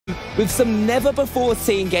with some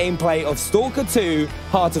never-before-seen gameplay of Stalker 2,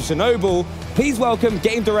 Heart of Chernobyl. Please welcome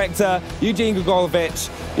game director Eugene Grigorovich.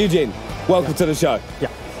 Eugene, welcome to the show. Yeah,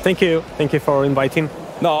 thank you. Thank you for inviting.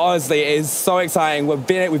 No, honestly, it is so exciting.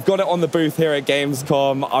 We've got it on the booth here at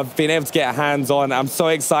Gamescom. I've been able to get hands-on. I'm so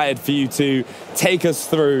excited for you to take us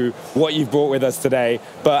through what you've brought with us today.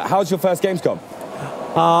 But how's your first Gamescom?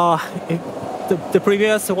 The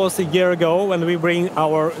previous was a year ago when we bring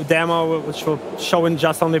our demo, which was shown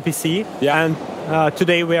just on the PC. Yeah. And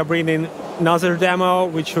today we are bringing another demo,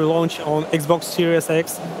 which we launch on Xbox Series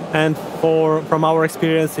X. And from our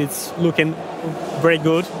experience, it's looking very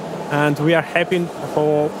good. And we are happy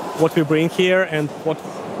for what we bring here and what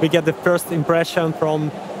we get the first impression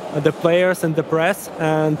from the players and the press.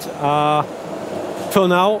 And for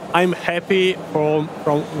now, I'm happy from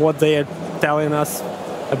what they are telling us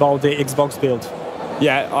about the Xbox build.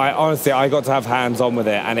 Yeah, honestly, I got to have hands-on with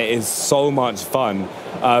it, and it is so much fun.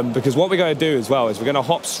 Because what we're going to do as well is we're going to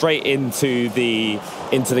hop straight into the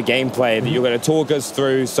gameplay that you're going to talk us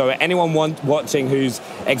through. So anyone watching who's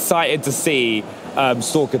excited to see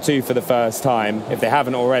Stalker 2 for the first time, if they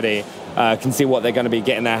haven't already, can see what they're going to be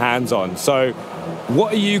getting their hands on. So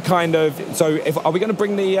what are you are we going to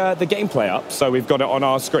bring the gameplay up? So we've got it on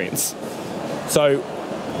our screens. So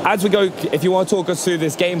as we go, if you want to talk us through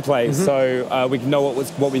this gameplay, so we can know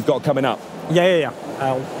what we've got coming up. Yeah.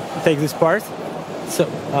 I'll take this part. So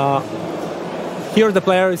here the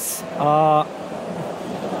player is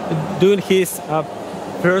doing his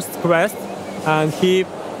first quest, and he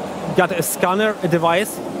got a scanner, a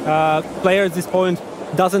device. Player at this point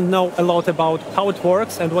doesn't know a lot about how it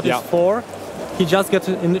works and what it's for. He just gets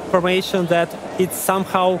information that it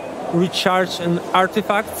somehow recharges an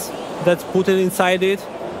artifacts that's put it inside it,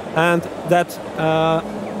 and that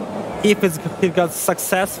if it got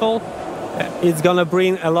successful, it's gonna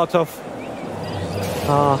bring a lot of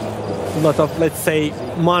let's say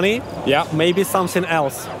money. Yeah. Maybe something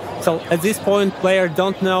else. So at this point, player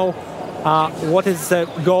don't know what is the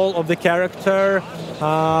goal of the character,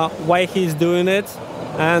 why he's doing it,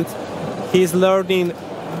 and he's learning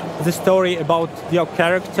the story about your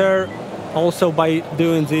character also by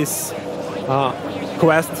doing this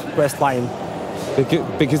quest line.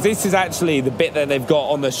 Because this is actually the bit that they've got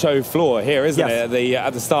on the show floor here, isn't it?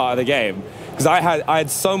 At the start of the game. Because I had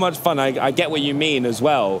so much fun. I get what you mean as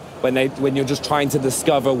well when you're just trying to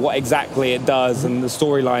discover what exactly it does, and the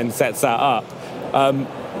storyline sets that up.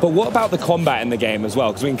 But what about the combat in the game as well?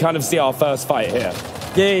 Because we can kind of see our first fight here.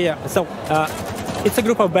 Yeah. So it's a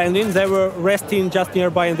group of bandits. They were resting just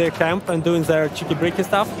nearby in their camp and doing their cheeky-breaky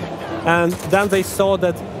stuff. And then they saw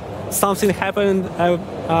that something happened.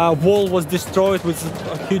 A wall was destroyed with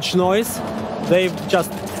a huge noise. They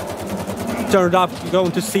just turned up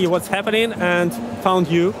going to see what's happening and found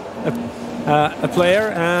you, a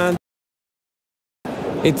player, and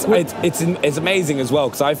it's amazing as well,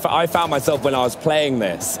 because I found myself when I was playing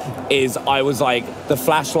this I was like the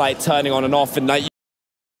flashlight turning on and off, and like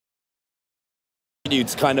you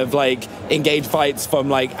to kind of like engage fights from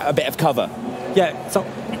like a bit of cover. Yeah, so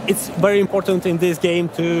it's very important in this game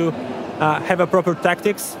to have a proper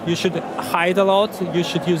tactics. You should hide a lot. You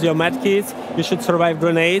should use your medkits. You should survive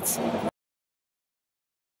grenades.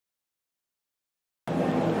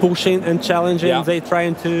 Pushing and challenging, they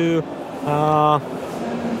trying to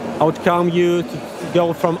outcome you, to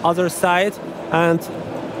go from other side, and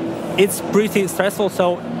it's pretty stressful.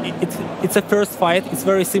 So it's a first fight. It's a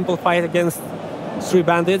very simple fight against 3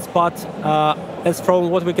 bandits, but as from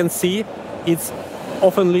what we can see, it's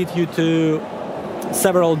often lead you to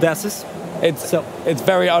several deaths. It's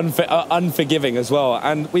very unforgiving as well,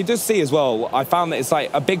 and we just see as well. I found that it's like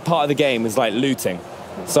a big part of the game is like looting.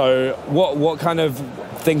 So what kind of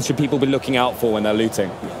things should people be looking out for when they're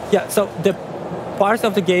looting? Yeah, so the part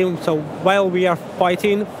of the game, so while we are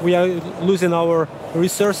fighting, we are losing our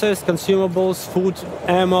resources, consumables, food,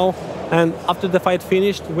 ammo, and after the fight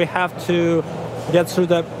finished, we have to get through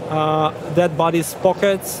the dead bodies'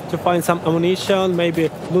 pockets to find some ammunition, maybe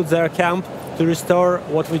loot their camp to restore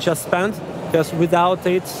what we just spent, because without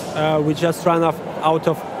it, we just run out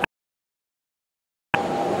of.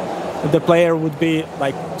 The player would be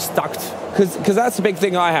like stuck. Because that's the big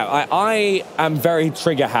thing I have. I am very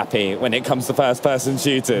trigger happy when it comes to first-person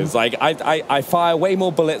shooters. Like I fire way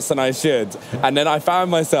more bullets than I should, and then I found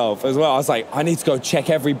myself as well. I was like, I need to go check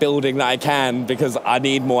every building that I can because I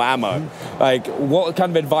need more ammo. Like, what kind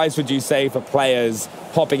of advice would you say for players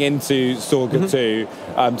hopping into Stalker 2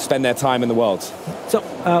 to spend their time in the world? So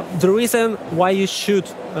the reason why you should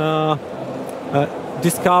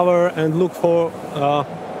discover and look for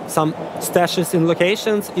some stashes in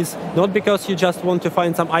locations is not because you just want to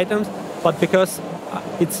find some items, but because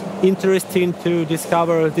it's interesting to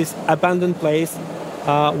discover this abandoned place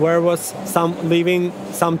where was some living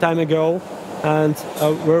some time ago, and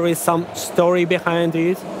there is some story behind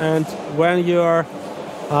it. And when you are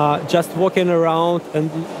just walking around and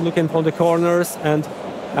looking for the corners, and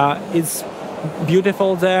it's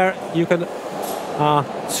beautiful there, you can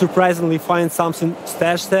surprisingly find something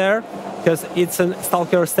stashed there, because it's an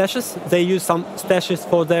Stalker stashes. They use some stashes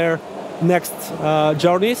for their next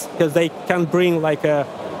journeys, because they can bring like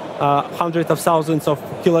hundreds of thousands of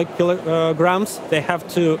kilograms. They have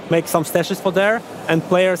to make some stashes for there, and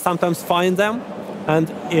players sometimes find them, and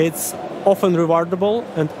it's often rewardable,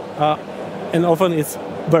 and often it's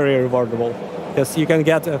very rewardable, because you can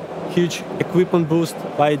get a huge equipment boost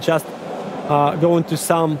by just going to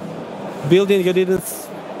some building you didn't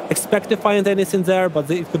expect to find anything there, but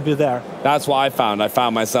it could be there. That's what I found. I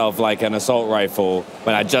found myself like an assault rifle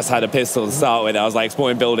when I just had a pistol to start with. I was like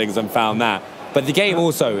exploring buildings and found that. But the game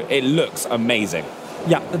also, it looks amazing.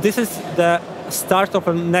 Yeah, this is the start of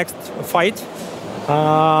a next fight.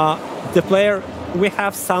 The player, we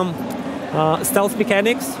have some stealth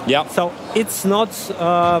mechanics. Yeah. So it's not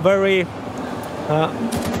very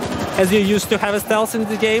as you used to have a stealth in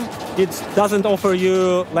the game. It doesn't offer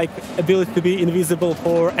you like ability to be invisible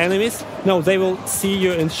for enemies. No, they will see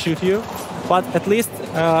you and shoot you. But at least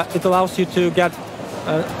it allows you to get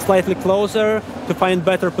slightly closer, to find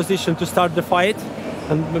better position to start the fight,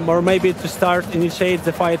 and or maybe to initiate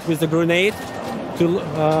the fight with a grenade,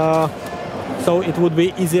 so it would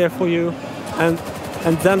be easier for you. And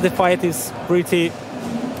then the fight is pretty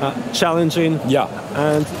challenging. Yeah.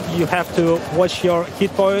 And you have to watch your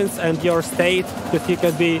hit points and your state, because you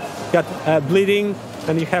could get bleeding,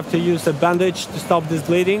 and you have to use a bandage to stop this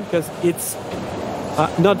bleeding, because it's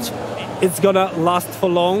gonna last for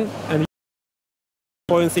long, and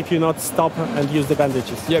points if you not stop and use the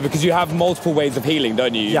bandages. Yeah, because you have multiple ways of healing,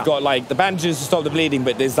 don't you? You've Yeah. got like the bandages to stop the bleeding,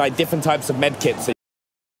 but there's like different types of med kits.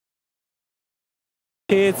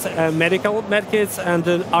 Medical medkits and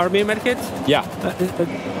an army medkit. Yeah.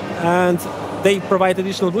 And they provide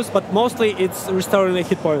additional boosts, but mostly it's restoring the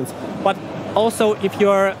hit points. But also, if you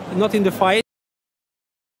are not in the fight,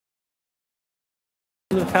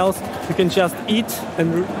 health, you can just eat,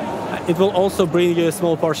 and it will also bring you a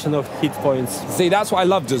small portion of hit points. See, that's what I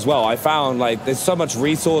loved as well. I found like there's so much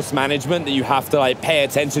resource management that you have to like pay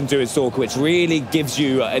attention to in Stalker, which really gives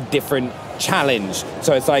you a different challenge.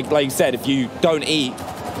 So it's like you said, if you don't eat,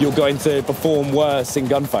 you're going to perform worse in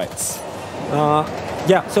gunfights.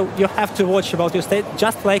 Yeah, so you have to watch about your state,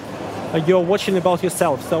 just like you're watching about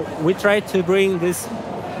yourself. So we try to bring this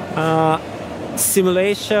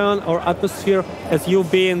simulation or atmosphere as you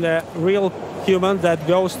being the real human that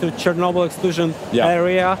goes to Chornobyl exclusion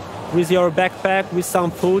area with your backpack, with some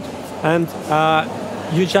food, and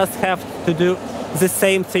you just have to do the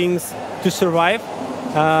same things to survive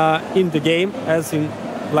in the game as in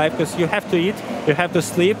life, because you have to eat, you have to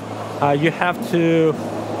sleep, you have to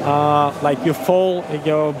like you fall,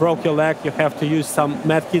 you broke your leg, you have to use some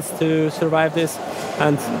medkits to survive this,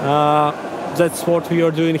 and that's what we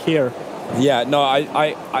are doing here. Yeah, no,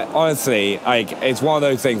 I honestly, like, it's one of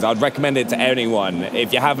those things. I'd recommend it to anyone.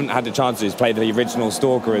 If you haven't had the chance to just play the original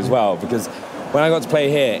Stalker as well, because when I got to play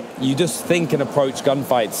here, you just think and approach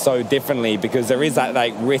gunfights so differently, because there is that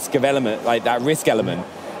like risk element,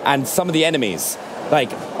 and some of the enemies,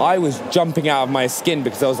 like I was jumping out of my skin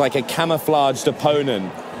because there was like a camouflaged opponent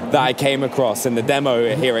that I came across in the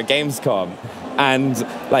demo here at Gamescom. And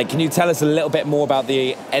like, can you tell us a little bit more about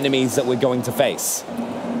the enemies that we're going to face?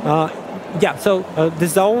 Yeah, so the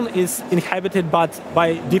zone is inhabited by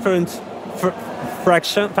different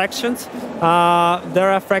factions. There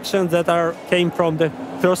are factions that came from the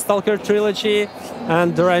first Stalker trilogy,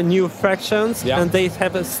 and there are new factions, and they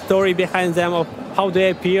have a story behind them of how they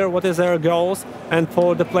appear, what is their goals, and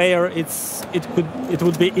for the player, it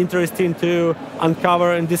would be interesting to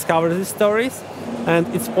uncover and discover these stories. And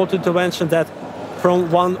it's important to mention that from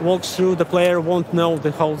one walkthrough, the player won't know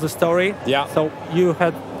the whole story. Yeah. So you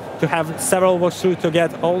had to have several walkthroughs to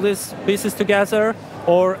get all these pieces together,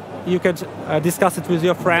 or you could discuss it with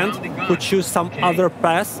your friend who choose some other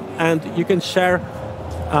path, and you can share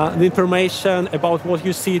the information about what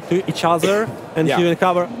you see to each other, and you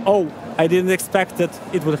uncover, oh, I didn't expect that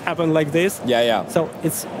it would happen like this. Yeah. So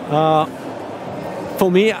it's,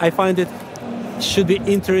 for me, I find it should be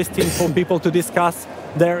interesting for people to discuss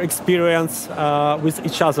their experience with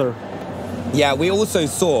each other. Yeah, we also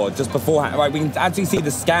saw just beforehand, right, we can actually see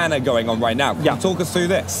the scanner going on right now. Can you talk us through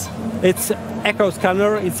this? It's echo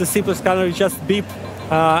scanner. It's a simple scanner. You just beep,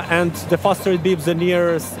 and the faster it beeps, the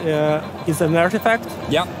nearer is an artifact.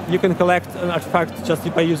 Yeah. You can collect an artifact just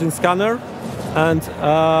by using scanner. and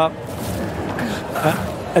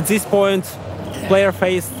at this point, player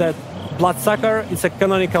faced that Bloodsucker is a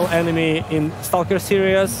canonical enemy in Stalker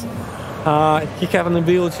series. He has an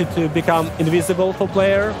ability to become invisible for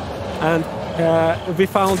player, and we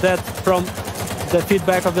found that from the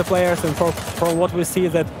feedback of the players and from what we see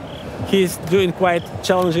that he's doing quite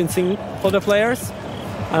challenging thing for the players.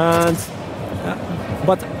 And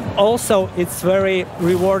but also it's very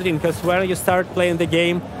rewarding, because when you start playing the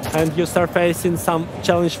game and you start facing some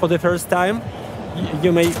challenge for the first time,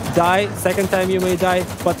 you may die, second time you may die,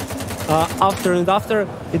 but after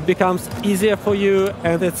it becomes easier for you,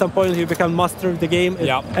 and at some point you become master of the game.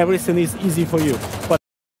 Yep. Everything is easy for you. But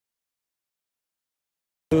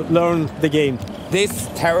to learn the game. This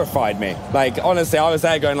terrified me. Like, honestly, I was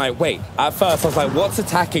there going like, wait, at first I was like, what's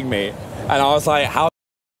attacking me? And I was like, how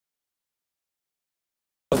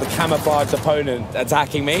the camouflaged opponent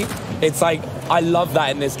attacking me? It's like, I love that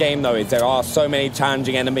in this game though, is there are so many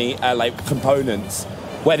challenging enemy like components,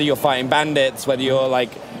 whether you're fighting bandits, whether you're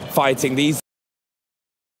like fighting these,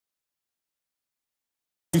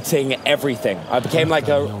 looting everything. I became like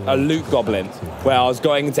a loot goblin, where I was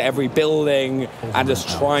going into every building and just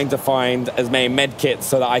trying to find as many med kits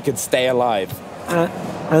so that I could stay alive.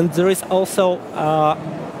 And there is also a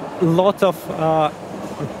lot of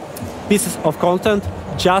pieces of content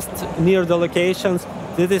just near the locations.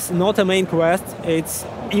 This is not a main quest, it's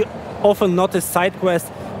often not a side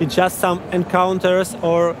quest, it's just some encounters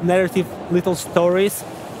or narrative little stories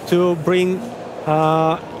to bring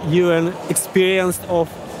you an experience of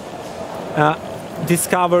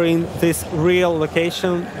discovering this real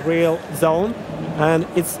location, real zone. And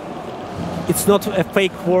it's not a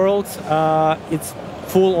fake world, it's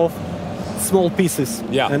full of small pieces.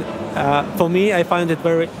 Yeah. And for me, I find it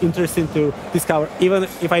very interesting to discover. Even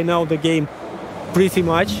if I know the game pretty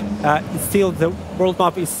much, still the world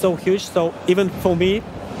map is so huge, so even for me,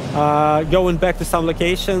 going back to some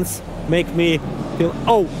locations make me feel,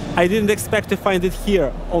 oh, I didn't expect to find it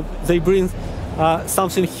here, or they bring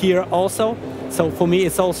something here also. So for me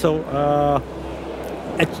it's also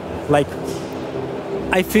like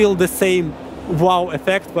I feel the same wow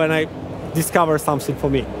effect when I discover something for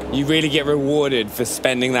me. You really get rewarded for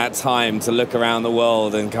spending that time to look around the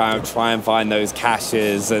world and kind of try and find those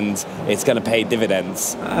caches, and it's going to pay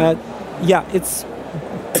dividends. Yeah, it's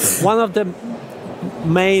one of the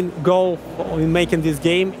main goals in making this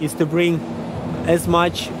game is to bring as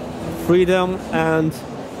much freedom and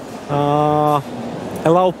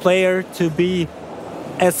allow player to be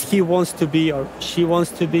as he wants to be or she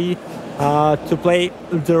wants to be, to play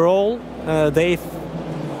the role they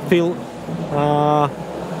feel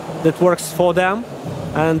that works for them,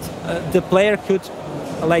 and the player could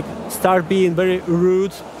like start being very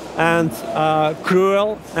rude and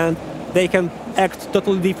cruel, and they can act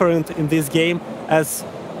totally different in this game as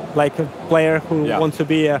like a player who wants to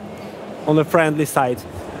be on the friendly side.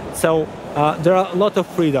 So there are a lot of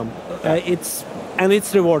freedom. It's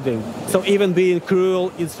rewarding. So even being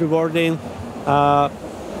cruel is rewarding,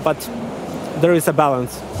 but there is a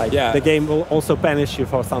balance. Like the game will also punish you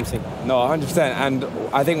for something. No, 100%. And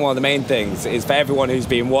I think one of the main things is for everyone who's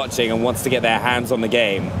been watching and wants to get their hands on the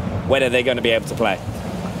game, when are they going to be able to play?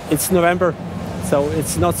 It's November, so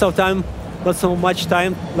it's not so much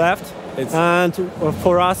time left. And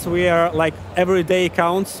for us, we are like every day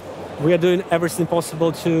counts. We are doing everything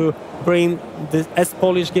possible to bring as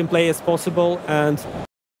Polish gameplay as possible, and